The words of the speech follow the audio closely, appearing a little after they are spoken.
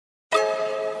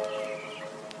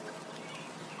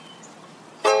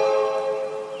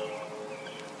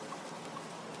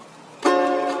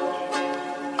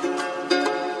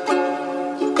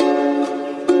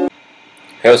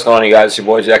Hey, what's going on, you guys? It's your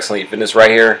boy Jackson Elite Fitness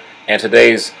right here, and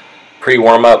today's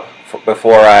pre-warm-up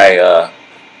before I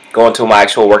go into my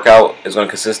actual workout is going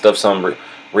to consist of some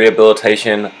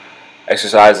rehabilitation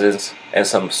exercises and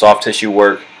some soft tissue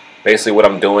work. Basically, what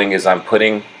I'm doing is I'm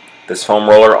putting this foam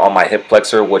roller on my hip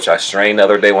flexor, which I strained the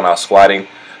other day when I was squatting.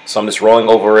 So I'm just rolling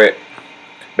over it,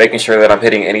 making sure that I'm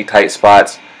hitting any tight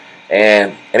spots.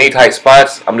 And any tight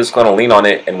spots, I'm just going to lean on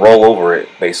it and roll over it,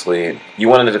 basically. You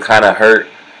want it to kind of hurt,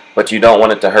 but you don't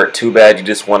want it to hurt too bad. You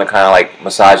just want to kind of like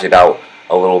massage it out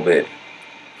a little bit.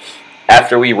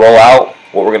 After we roll out,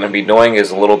 what we're going to be doing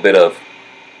is a little bit of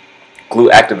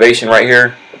glute activation right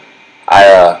here.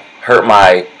 I hurt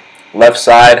my left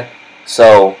side,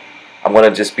 so I'm going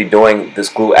to just be doing this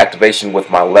glute activation with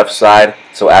my left side.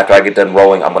 So after I get done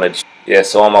rolling, I'm going to,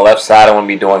 so on my left side, I'm going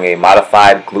to be doing a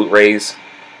modified glute raise.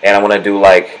 And I'm going to do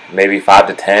like maybe 5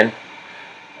 to 10.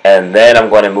 And then I'm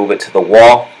going to move it to the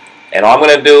wall. And all I'm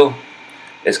going to do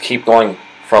is keep going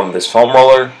from this foam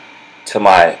roller to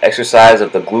my exercise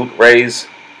of the glute raise,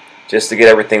 just to get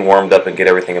everything warmed up and get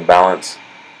everything in balance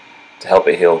to help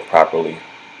it heal properly.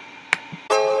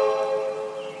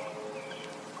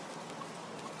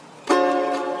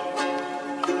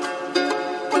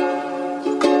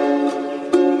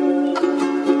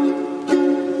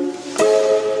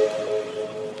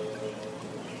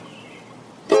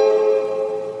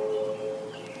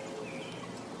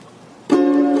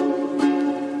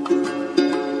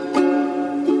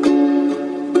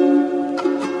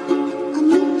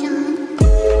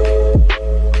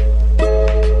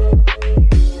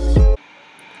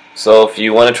 So if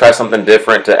you want to try something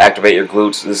different to activate your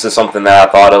glutes, this is something that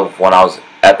I thought of when I was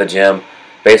at the gym.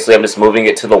 Basically, I'm just moving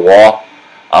it to the wall.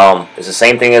 It's the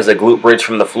same thing as a glute bridge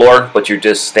from the floor, but you're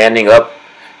just standing up,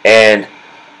 and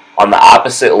on the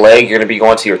opposite leg, you're going to be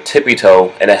going to your tippy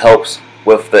toe, and it helps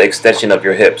with the extension of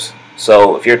your hips.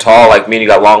 So if you're tall like me and you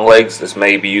got long legs, this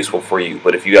may be useful for you,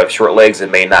 but if you have short legs, it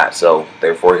may not. So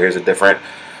therefore, here's a different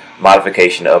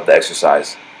modification of the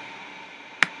exercise.